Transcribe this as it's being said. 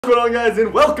What's going on, guys,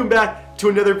 and welcome back to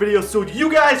another video. So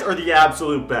you guys are the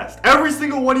absolute best. Every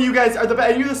single one of you guys are the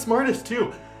best, and you're the smartest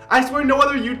too. I swear no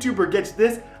other YouTuber gets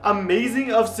this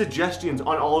amazing of suggestions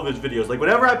on all of his videos. Like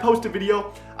whenever I post a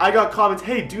video, I got comments,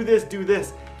 hey, do this,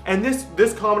 and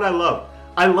this comment I love.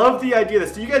 I love the idea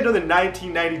that, so you guys know the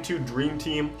 1992 Dream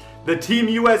Team, the Team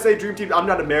USA Dream Team. I'm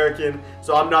not American,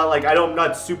 so I'm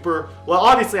not super, well,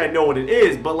 obviously I know what it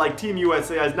is, but like Team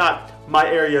USA is not my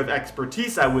area of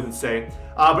expertise, I wouldn't say.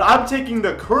 But I'm taking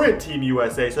the current Team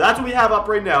USA, so that's what we have up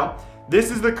right now.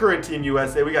 This is the current Team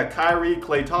USA. We got Kyrie,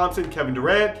 Klay Thompson, Kevin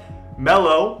Durant,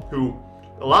 Melo, who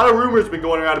a lot of rumors have been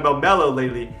going around about Melo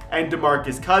lately, and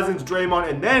DeMarcus Cousins, Draymond,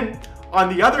 and then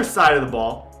on the other side of the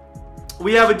ball,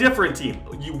 we have a different team.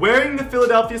 You wearing the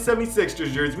Philadelphia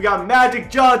 76ers jersey, we got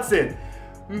Magic Johnson.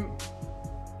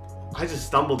 I just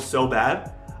stumbled so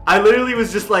bad. I literally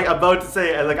was just like about to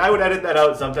say, and like I would edit that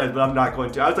out sometimes, but I'm not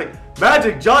going to. I was like,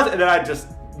 Magic Johnson, and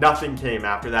then nothing came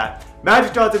after that.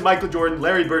 Magic Johnson, Michael Jordan,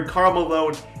 Larry Bird, Karl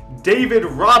Malone, David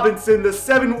Robinson, the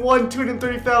 7'1",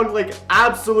 230-pound, like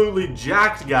absolutely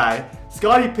jacked guy,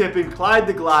 Scottie Pippen, Clyde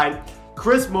the Glide,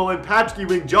 Chris Mullin, Patrick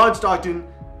Ewing, John Stockton,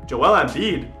 Joel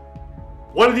Embiid.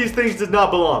 One of these things does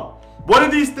not belong. One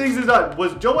of these things is not,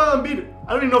 was Joel Embiid,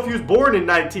 I don't even know if he was born in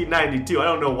 1992. I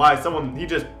don't know why.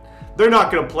 They're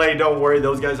not going to play. Don't worry.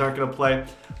 Those guys aren't going to play.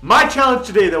 My challenge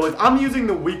today, though, is I'm using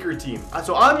the weaker team.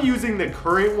 So I'm using the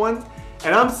current ones,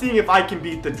 and I'm seeing if I can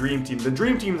beat the Dream Team. The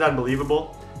Dream Team is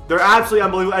unbelievable. They're absolutely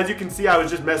unbelievable. As you can see, I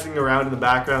was just messing around in the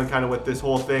background kind of with this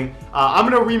whole thing. I'm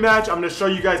going to rematch. I'm going to show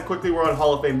you guys quickly. We're on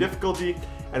Hall of Fame difficulty,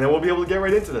 and then we'll be able to get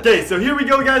right into this. Okay, so here we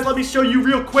go, guys. Let me show you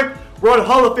real quick. We're on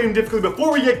Hall of Fame difficulty.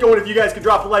 Before we get going, if you guys could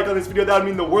drop a like on this video, that would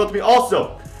mean the world to me.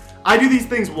 Also, I do these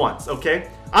things once, okay?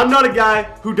 I'm not a guy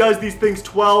who does these things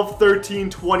 12, 13,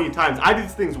 20 times. I do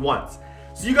these things once.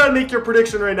 So you gotta make your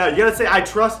prediction right now. You gotta say, I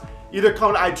trust, either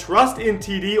comment, I trust in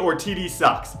TD or TD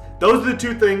sucks. Those are the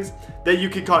two things that you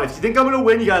can comment. If you think I'm gonna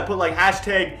win, you gotta put like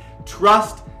hashtag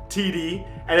trust TD.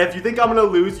 And if you think I'm gonna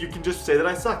lose, you can just say that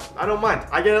I suck. I don't mind.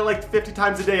 I get it like 50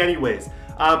 times a day anyways.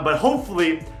 But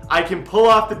hopefully, I can pull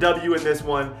off the W in this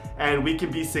one, and we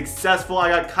can be successful. I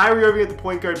got Kyrie Irving at the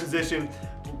point guard position.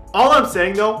 All I'm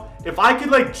saying though, if I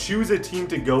could like choose a team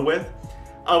to go with,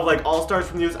 of like all-stars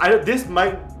from the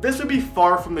US, this would be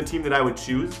far from the team that I would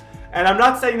choose. And I'm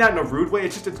not saying that in a rude way.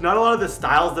 It's just, it's not a lot of the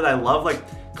styles that I love. Like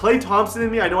Klay Thompson and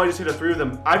me, I know I just hit a 3 of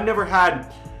them. I've never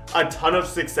had a ton of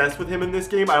success with him in this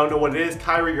game. I don't know what it is.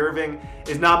 Kyrie Irving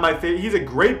is not my favorite. He's a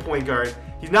great point guard.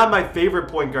 He's not my favorite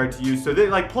point guard to use. So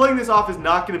like pulling this off is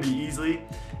not going to be easy,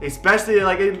 especially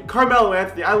like Carmelo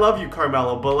Anthony. I love you,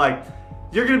 Carmelo, but like,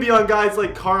 you're going to be on guys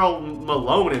like Karl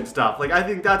Malone and stuff. Like, I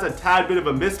think that's a tad bit of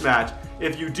a mismatch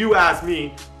if you do ask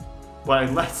me. But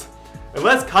unless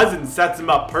Cousins sets him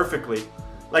up perfectly.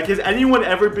 Like, has anyone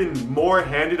ever been more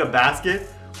handed a basket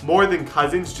more than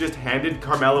Cousins just handed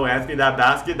Carmelo Anthony that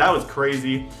basket? That was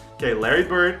crazy. Okay, Larry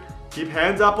Bird. Keep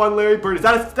hands up on Larry Bird.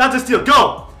 That's a steal.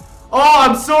 Go! Oh,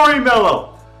 I'm sorry,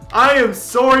 Melo. I am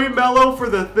sorry, Melo, for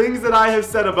the things that I have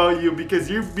said about you, because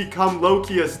you've become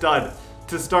low-key a stud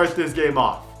to start this game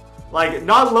off. Like,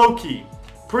 not low-key,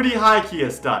 pretty high-key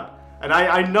a stud. And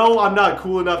I know I'm not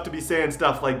cool enough to be saying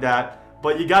stuff like that,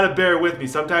 but you gotta bear with me.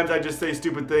 Sometimes I just say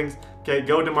stupid things. Okay,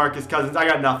 go DeMarcus Cousins. I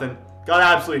got nothing. Got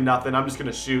absolutely nothing. I'm just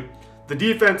gonna shoot. The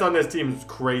defense on this team is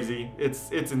crazy. It's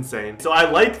insane. So I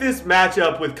like this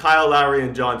matchup with Kyle Lowry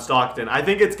and John Stockton. I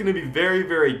think it's gonna be very,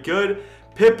 very good.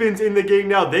 Pippen's in the game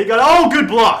now. They got, oh, good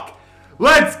block.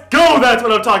 Let's go! That's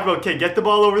what I'm talking about. Okay, get the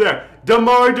ball over there.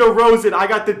 DeMar, DeRozan. I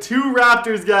got the 2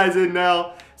 Raptors guys in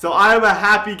now. So I am a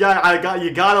happy guy. You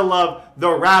gotta love the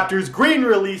Raptors. Green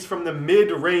release from the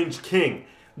mid-range king.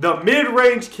 The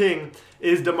mid-range king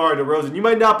is DeMar DeRozan. You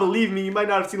might not believe me. You might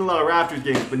not have seen a lot of Raptors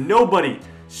games, but nobody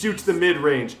shoots the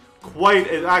mid-range quite.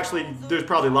 Actually, there's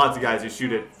probably lots of guys who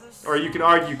shoot it. Or you can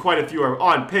argue quite a few are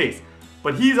on pace.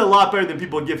 But he's a lot better than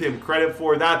people give him credit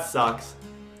for. That sucks.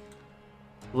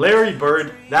 Larry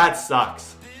Bird, that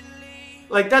sucks.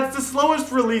 Like, that's the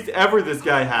slowest release ever this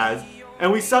guy has, and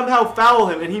we somehow foul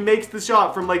him, and he makes the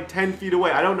shot from like 10 feet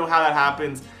away. I don't know how that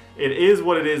happens. It is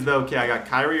what it is, though. Okay, I got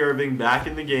Kyrie Irving back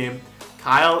in the game.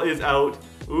 Kyle is out.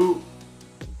 Ooh.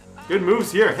 Good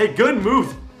moves here. Hey, good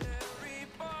moves.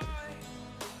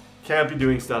 Can't be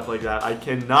doing stuff like that. I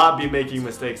cannot be making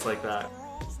mistakes like that.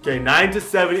 Okay,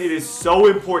 9-7. It is so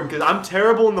important because I'm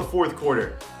terrible in the fourth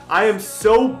quarter. I am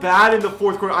so bad in the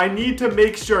fourth quarter. I need to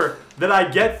make sure that I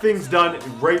get things done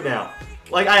right now.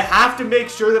 Like, I have to make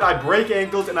sure that I break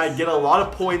ankles and I get a lot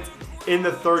of points in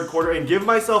the third quarter and give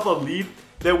myself a lead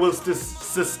that will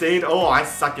sustain. Oh, I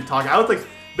suck at talking. I was like,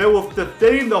 that will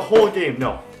sustain the whole game.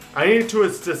 No, I need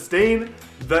to sustain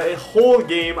The whole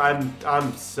game,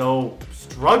 I'm so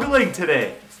struggling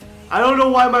today. I don't know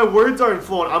why my words aren't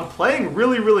flowing. I'm playing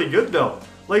really, really good though.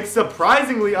 Like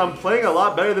surprisingly, I'm playing a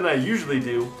lot better than I usually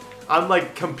do. I'm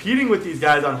like competing with these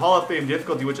guys on Hall of Fame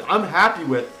difficulty, which I'm happy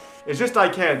with. It's just I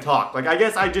can't talk. Like I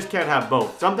guess I just can't have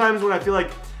both. Sometimes when I feel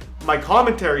like my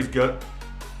commentary's good.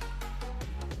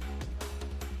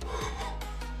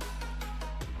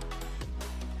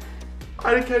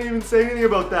 I can't even say anything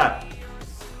about that.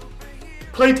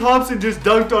 Klay Thompson just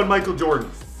dunked on Michael Jordan.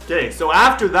 Okay, so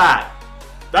after that,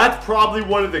 that's probably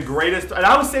one of the greatest. And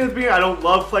I was saying at the beginning, I don't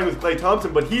love playing with Klay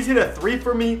Thompson, but he's hit a 3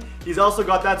 for me. He's also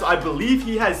got that, so I believe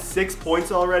he has 6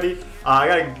 points already. I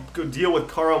got to go deal with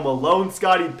Carmelo.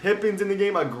 Scottie Pippen's in the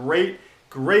game, a great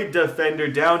defender.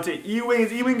 Down to Ewing.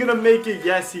 Is Ewing going to make it?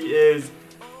 Yes, he is.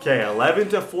 Okay, 11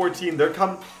 to 14.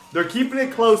 They're keeping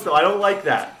it close, though. I don't like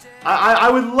that. I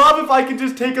would love if I could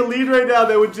just take a lead right now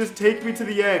that would just take me to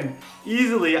the end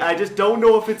easily. I just don't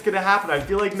know if it's going to happen. I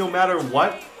feel like no matter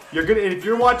what, if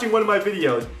you're watching one of my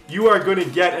videos, you are going to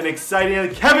get an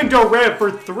exciting Kevin Durant for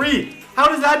 3. How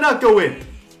does that not go in?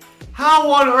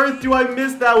 How on earth do I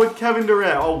miss that with Kevin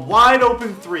Durant? A wide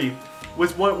open 3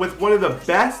 with one of the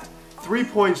best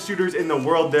 3-point shooters in the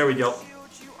world. There we go.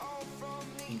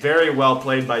 Very well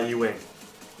played by Ewing.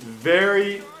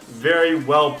 Very, very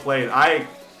well played.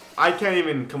 I can't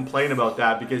even complain about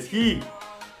that because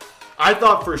I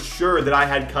thought for sure that I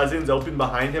had Cousins open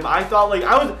behind him. I thought like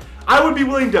I would be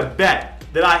willing to bet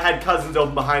that I had Cousins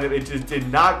open behind him. It just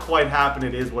did not quite happen.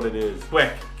 It is what it is.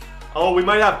 Quick. Oh, we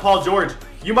might have Paul George.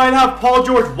 You might have Paul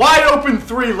George. Wide open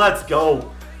 3. Let's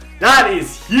go. That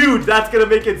is huge. That's going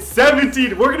to make it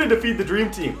 17. We're going to defeat the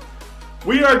Dream Team.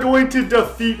 We are going to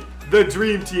defeat the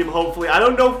Dream Team, hopefully. I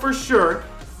don't know for sure,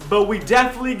 but we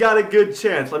definitely got a good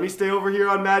chance. Let me stay over here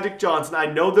on Magic Johnson. I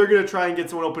know they're going to try and get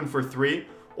someone open for 3,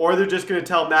 or they're just going to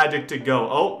tell Magic to go.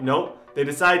 Oh, no. They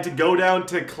decide to go down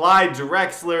to Clyde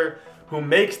Drexler, who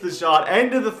makes the shot.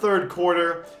 End of the 3rd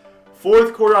quarter.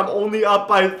 4th quarter, I'm only up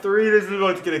by 3. This is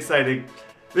about to get exciting.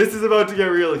 This is about to get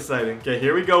real exciting. Okay,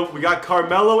 here we go. We got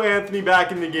Carmelo Anthony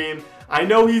back in the game. I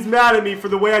know he's mad at me for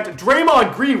the way I...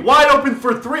 Draymond Green, wide open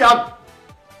for 3.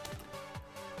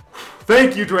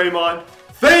 Thank you, Draymond.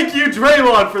 Thank you,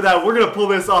 Draymond, for that. We're going to pull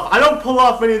this off. I don't pull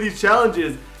off many of these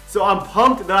challenges, so I'm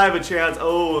pumped that I have a chance.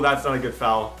 Oh, that's not a good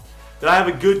foul. That I have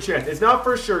a good chance. It's not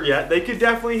for sure yet. They could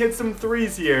definitely hit some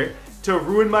 3s here to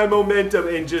ruin my momentum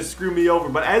and just screw me over.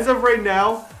 But as of right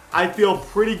now, I feel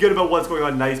pretty good about what's going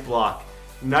on. Nice block.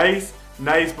 Nice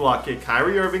block. Okay,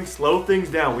 Kyrie Irving, slow things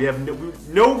down. We have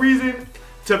no reason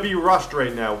to be rushed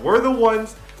right now. We're the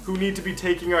ones who need to be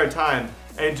taking our time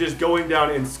and just going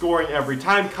down and scoring every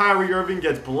time. Kyrie Irving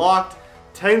gets blocked.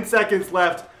 10 seconds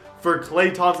left for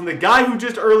Klay Thompson, the guy who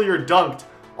just earlier dunked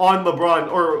on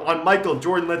LeBron or on Michael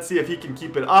Jordan. Let's see if he can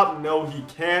keep it up. No, he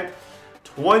can't.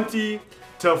 20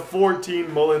 to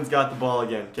 14. Mullins got the ball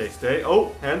again. Okay, stay.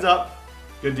 Oh, hands up.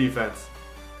 Good defense.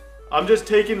 I'm just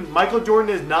taking... Michael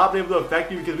Jordan has not been able to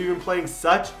affect me because we've been playing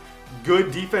such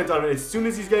good defense on him. As soon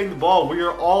as he's getting the ball, we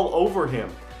are all over him.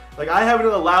 Like, I haven't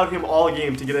allowed him all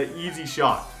game to get an easy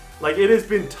shot. Like, it has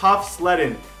been tough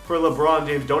sledding for LeBron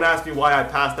James. Don't ask me why I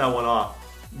passed that one off.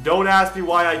 Don't ask me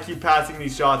why I keep passing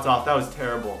these shots off. That was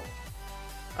terrible.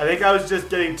 I think I was just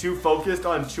getting too focused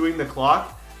on chewing the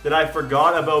clock that I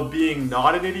forgot about being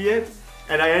not an idiot.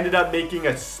 And I ended up making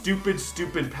a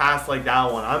stupid pass like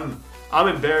that one. I'm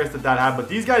embarrassed that happened. But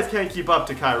these guys can't keep up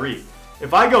to Kyrie.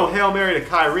 If I go Hail Mary to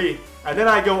Kyrie, and then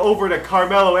I go over to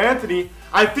Carmelo Anthony,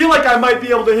 I feel like I might be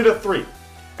able to hit a 3.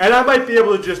 And I might be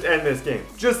able to just end this game.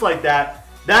 Just like that.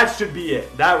 That should be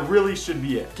it. That really should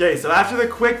be it. Okay, so after the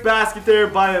quick basket there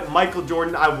by Michael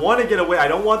Jordan, I want to get away. I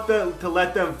don't want to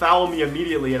let them foul me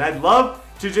immediately. And I'd love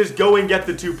to just go and get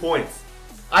the 2 points.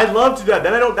 I'd love to do that.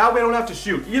 Then that way I don't have to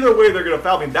shoot. Either way, they're going to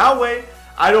foul me. That way,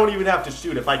 I don't even have to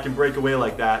shoot if I can break away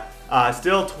like that.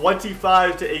 Still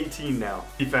 25 to 18 now.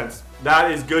 Defense. That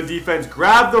is good defense.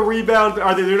 Grab the rebound.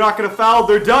 They're not going to foul.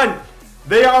 They're done.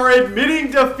 They are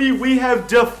admitting defeat. We have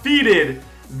defeated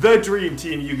the Dream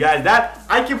Team, you guys.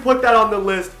 I can put that on the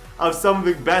list of some of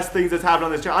the best things that's happened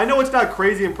on this channel. I know it's not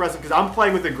crazy impressive because I'm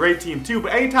playing with a great team too,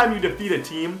 but anytime you defeat a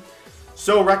team,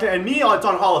 and me, it's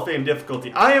on Hall of Fame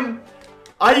difficulty.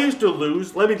 I used to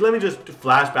lose. Let me just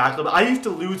flash back a little bit. I used to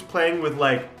lose playing with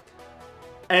like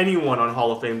anyone on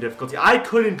Hall of Fame difficulty. I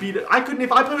couldn't beat it.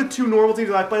 If I played with 2 normal teams,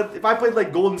 if I played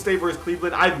like Golden State versus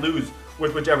Cleveland, I'd lose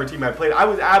with whichever team I played. I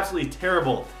was absolutely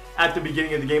terrible at the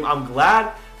beginning of the game. I'm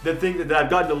glad that I've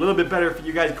gotten a little bit better for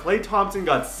you guys. Klay Thompson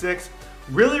got 6.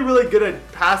 Really good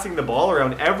at passing the ball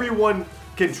around. Everyone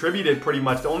contributed pretty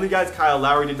much. The only guys Kyle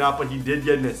Lowry did not, but he did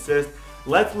get an assist.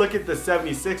 Let's look at the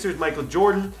 76ers. Michael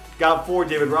Jordan got 4.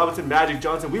 David Robinson, Magic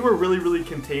Johnson. We were really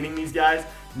containing these guys.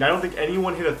 And I don't think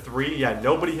anyone hit a 3. Yeah,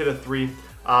 nobody hit a 3.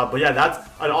 But yeah, that's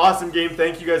an awesome game.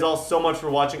 Thank you guys all so much for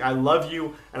watching. I love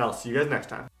you, and I'll see you guys next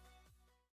time.